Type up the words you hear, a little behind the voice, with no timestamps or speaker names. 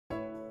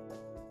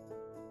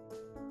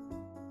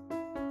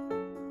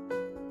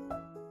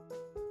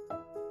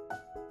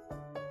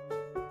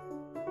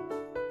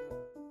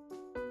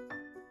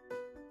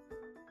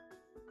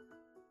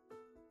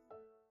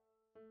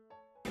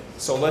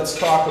So let's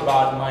talk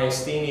about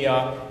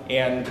myasthenia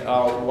and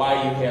why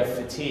you have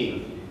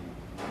fatigue.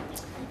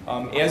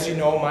 As you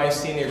know,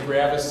 myasthenia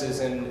gravis is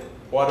an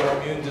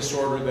autoimmune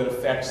disorder that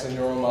affects the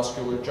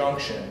neuromuscular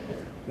junction.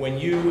 When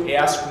you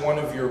ask one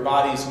of your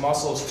body's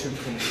muscles to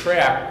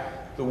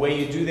contract, the way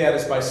you do that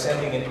is by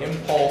sending an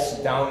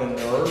impulse down a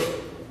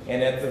nerve,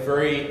 and at the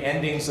very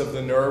endings of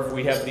the nerve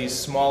we have these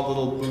small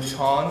little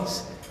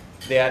boutons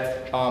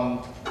that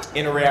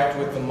interact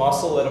with the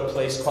muscle at a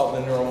place called the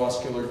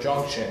neuromuscular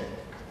junction.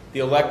 The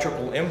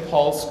electrical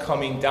impulse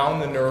coming down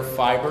the nerve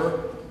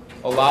fiber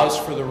allows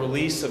for the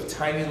release of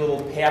tiny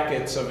little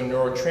packets of a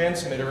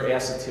neurotransmitter,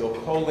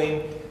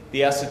 acetylcholine.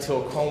 The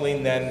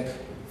acetylcholine then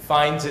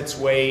finds its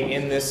way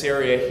in this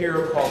area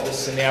here called the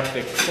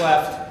synaptic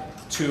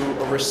cleft to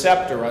a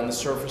receptor on the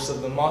surface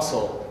of the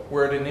muscle,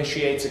 where it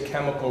initiates a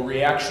chemical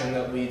reaction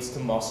that leads to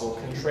muscle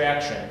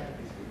contraction.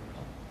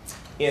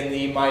 In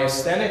the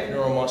myasthenic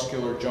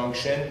neuromuscular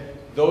junction,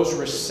 those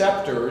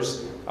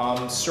receptors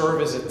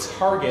serve as a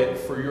target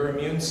for your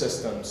immune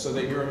system, so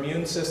that your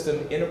immune system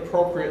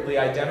inappropriately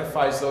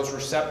identifies those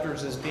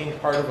receptors as being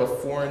part of a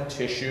foreign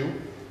tissue,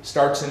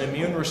 starts an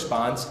immune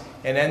response,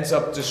 and ends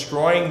up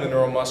destroying the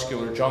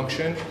neuromuscular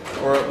junction,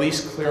 or at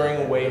least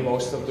clearing away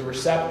most of the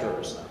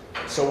receptors.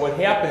 So what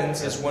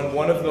happens is when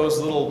one of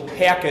those little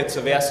packets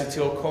of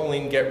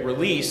acetylcholine get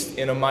released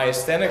in a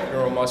myasthenic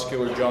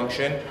neuromuscular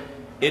junction,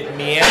 it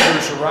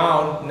meanders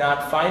around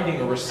not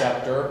finding a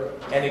receptor,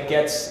 and it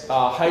gets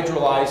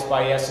hydrolyzed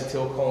by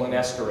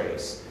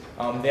acetylcholinesterase.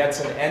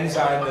 That's an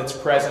enzyme that's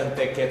present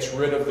that gets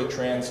rid of the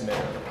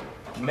transmitter.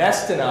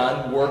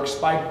 Mestinon works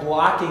by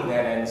blocking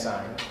that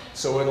enzyme,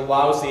 so it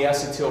allows the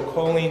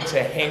acetylcholine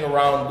to hang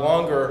around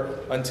longer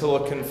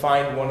until it can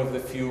find one of the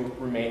few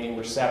remaining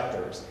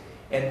receptors.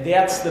 And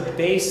that's the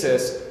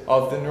basis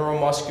of the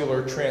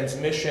neuromuscular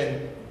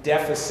transmission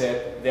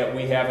deficit that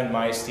we have in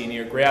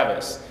myasthenia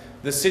gravis.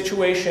 The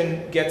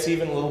situation gets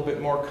even a little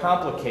bit more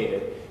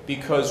complicated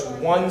because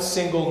one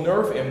single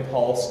nerve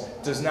impulse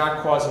does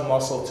not cause a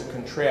muscle to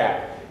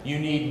contract. You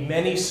need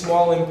many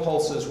small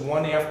impulses,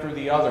 one after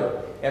the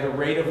other, at a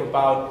rate of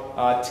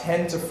about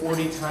 10 to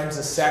 40 times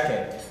a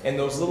second. And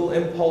those little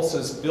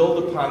impulses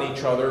build upon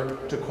each other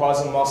to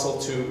cause a muscle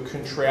to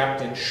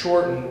contract and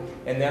shorten,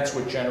 and that's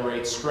what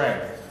generates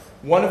strength.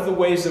 One of the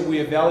ways that we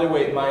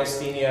evaluate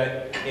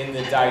myasthenia in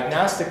the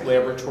diagnostic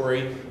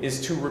laboratory is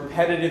to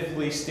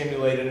repetitively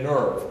stimulate a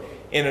nerve.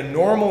 In a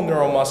normal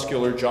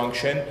neuromuscular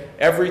junction,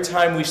 every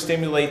time we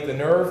stimulate the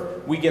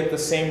nerve, we get the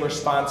same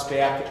response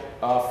back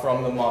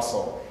from the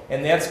muscle.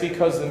 And that's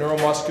because the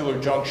neuromuscular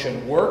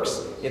junction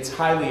works, it's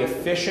highly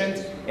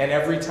efficient, and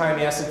every time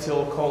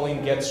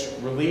acetylcholine gets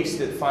released,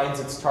 it finds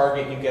its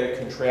target, you get a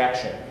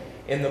contraction.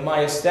 In the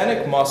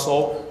myasthenic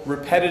muscle,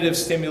 repetitive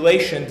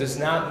stimulation does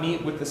not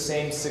meet with the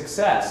same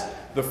success.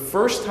 The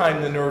first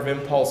time the nerve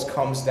impulse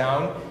comes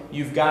down,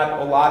 you've got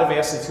a lot of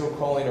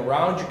acetylcholine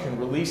around, you can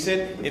release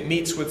it, it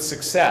meets with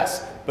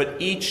success. But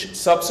each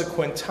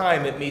subsequent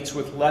time it meets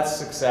with less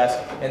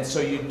success, and so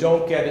you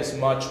don't get as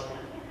much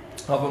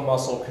of a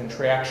muscle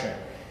contraction.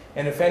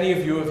 And if any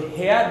of you have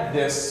had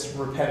this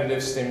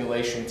repetitive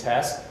stimulation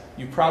test,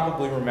 you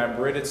probably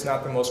remember it. It's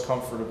not the most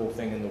comfortable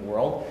thing in the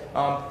world.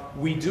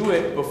 We do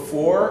it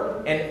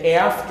before and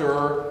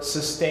after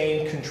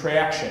sustained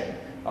contraction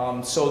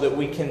so that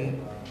we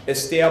can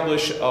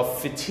establish a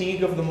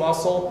fatigue of the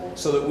muscle,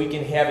 so that we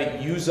can have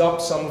it use up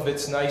some of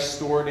its nice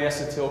stored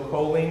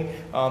acetylcholine,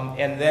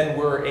 and then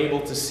we're able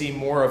to see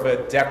more of a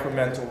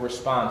decremental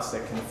response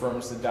that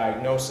confirms the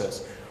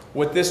diagnosis.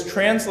 What this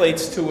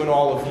translates to in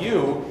all of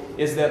you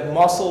is that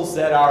muscles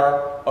that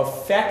are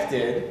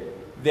affected,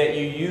 that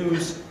you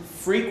use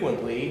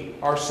frequently,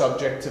 are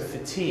subject to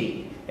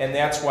fatigue. And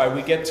that's why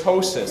we get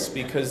ptosis,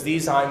 because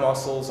these eye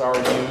muscles are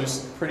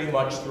used pretty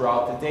much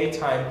throughout the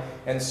daytime,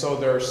 and so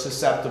they're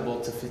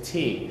susceptible to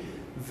fatigue.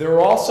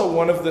 They're also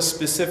one of the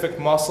specific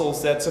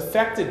muscles that's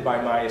affected by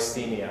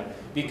myasthenia,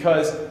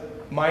 because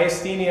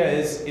myasthenia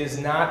is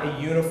not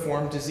a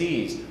uniform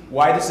disease.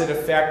 Why does it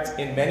affect,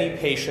 in many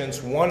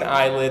patients, one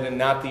eyelid and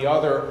not the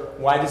other?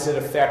 Why does it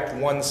affect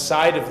one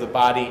side of the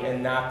body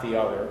and not the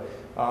other?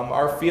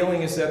 Our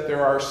feeling is that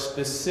there are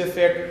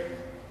specific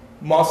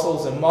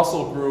muscles and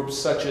muscle groups,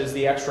 such as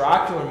the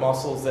extraocular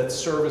muscles, that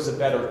serve as a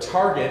better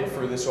target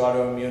for this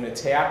autoimmune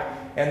attack,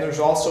 and there's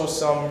also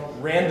some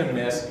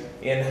randomness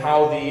in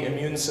how the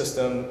immune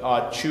system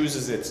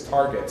chooses its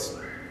targets.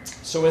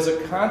 So as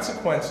a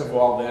consequence of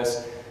all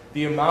this,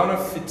 the amount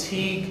of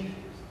fatigue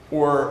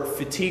or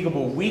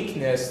fatigable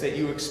weakness that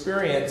you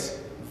experience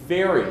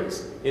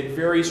varies. It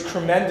varies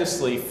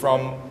tremendously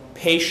from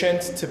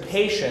patient to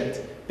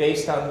patient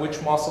based on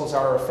which muscles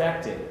are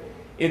affected.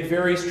 It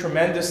varies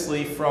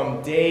tremendously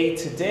from day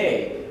to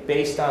day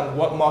based on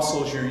what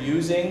muscles you're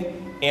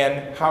using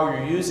and how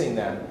you're using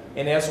them.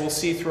 And as we'll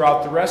see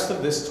throughout the rest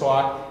of this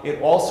talk, it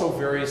also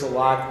varies a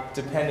lot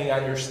depending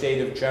on your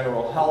state of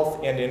general health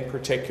and in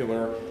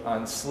particular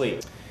on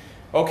sleep.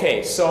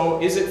 Okay,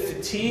 so is it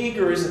fatigue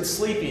or is it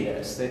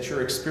sleepiness that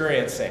you're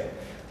experiencing?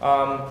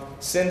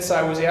 Since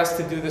I was asked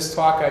to do this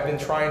talk, I've been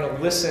trying to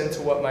listen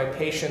to what my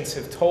patients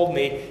have told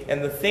me,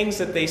 and the things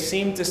that they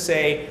seem to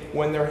say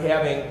when they're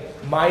having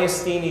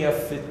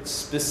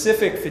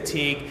myasthenia-specific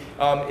fatigue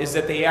is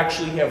that they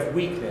actually have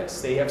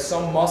weakness. They have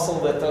some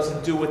muscle that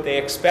doesn't do what they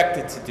expect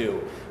it to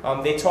do.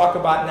 They talk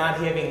about not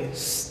having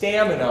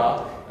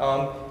stamina,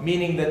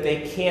 meaning that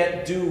they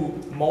can't do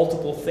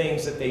multiple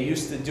things that they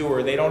used to do,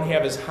 or they don't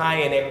have as high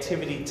an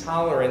activity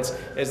tolerance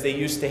as they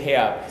used to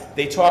have.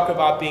 They talk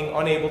about being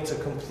unable to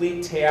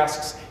complete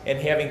tasks and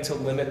having to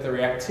limit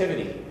their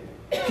activity.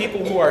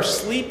 People who are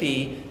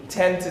sleepy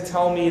tend to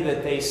tell me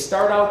that they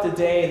start out the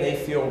day and they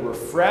feel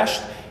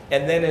refreshed,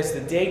 and then as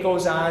the day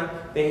goes on,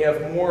 they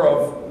have more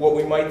of what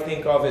we might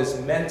think of as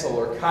mental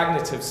or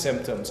cognitive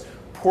symptoms.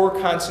 Poor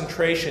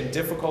concentration,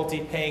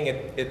 difficulty paying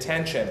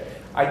attention.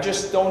 I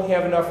just don't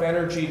have enough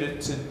energy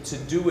to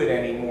do it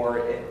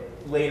anymore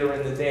later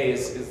in the day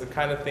is the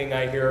kind of thing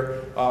I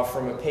hear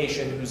from a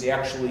patient who's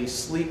actually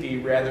sleepy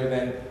rather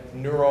than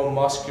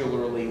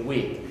neuromuscularly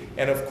weak.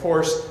 And of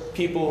course,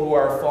 people who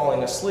are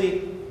falling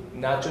asleep,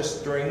 not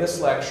just during this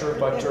lecture,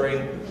 but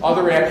during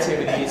other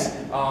activities,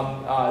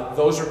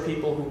 those are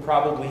people who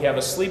probably have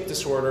a sleep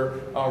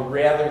disorder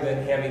rather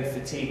than having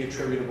fatigue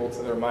attributable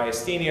to their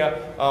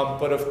myasthenia.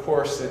 But of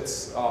course,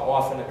 it's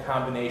often a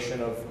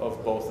combination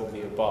of both of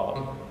the above.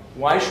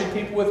 Why should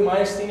people with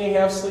myasthenia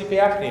have sleep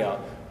apnea?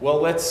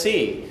 Well, let's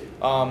see.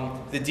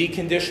 The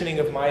deconditioning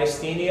of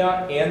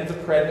myasthenia and the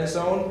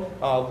prednisone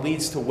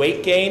leads to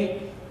weight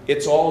gain.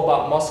 It's all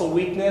about muscle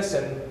weakness,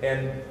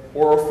 and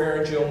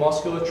oropharyngeal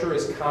musculature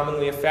is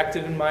commonly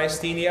affected in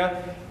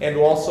myasthenia, and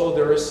also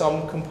there is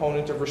some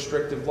component of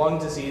restrictive lung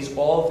disease.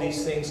 All of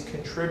these things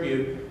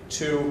contribute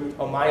to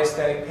a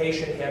myasthenic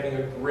patient having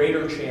a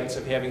greater chance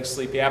of having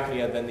sleep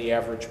apnea than the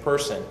average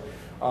person.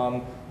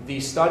 The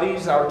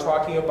studies are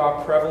talking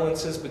about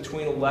prevalences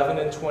between 11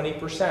 and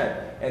 20%,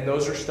 and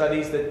those are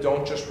studies that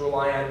don't just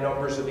rely on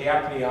numbers of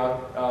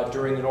apnea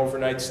during an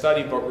overnight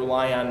study, but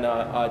rely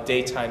on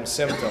daytime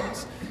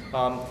symptoms.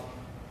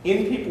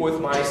 In people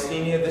with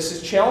myasthenia, this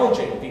is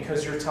challenging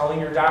because you're telling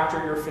your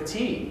doctor you're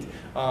fatigued,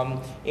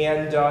 and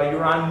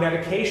you're on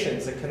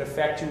medications that can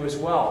affect you as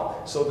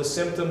well. So the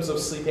symptoms of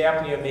sleep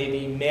apnea may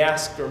be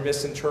masked or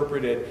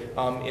misinterpreted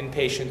in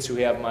patients who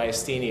have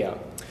myasthenia.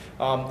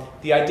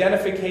 The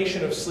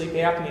identification of sleep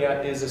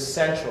apnea is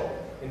essential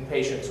in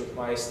patients with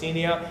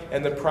myasthenia,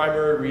 and the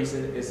primary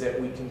reason is that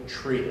we can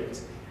treat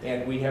it.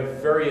 And we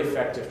have very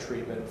effective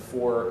treatment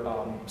for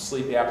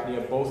sleep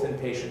apnea, both in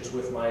patients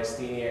with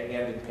myasthenia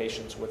and in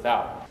patients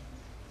without.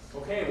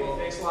 Okay, well,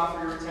 thanks a lot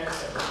for your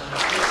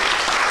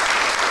attention.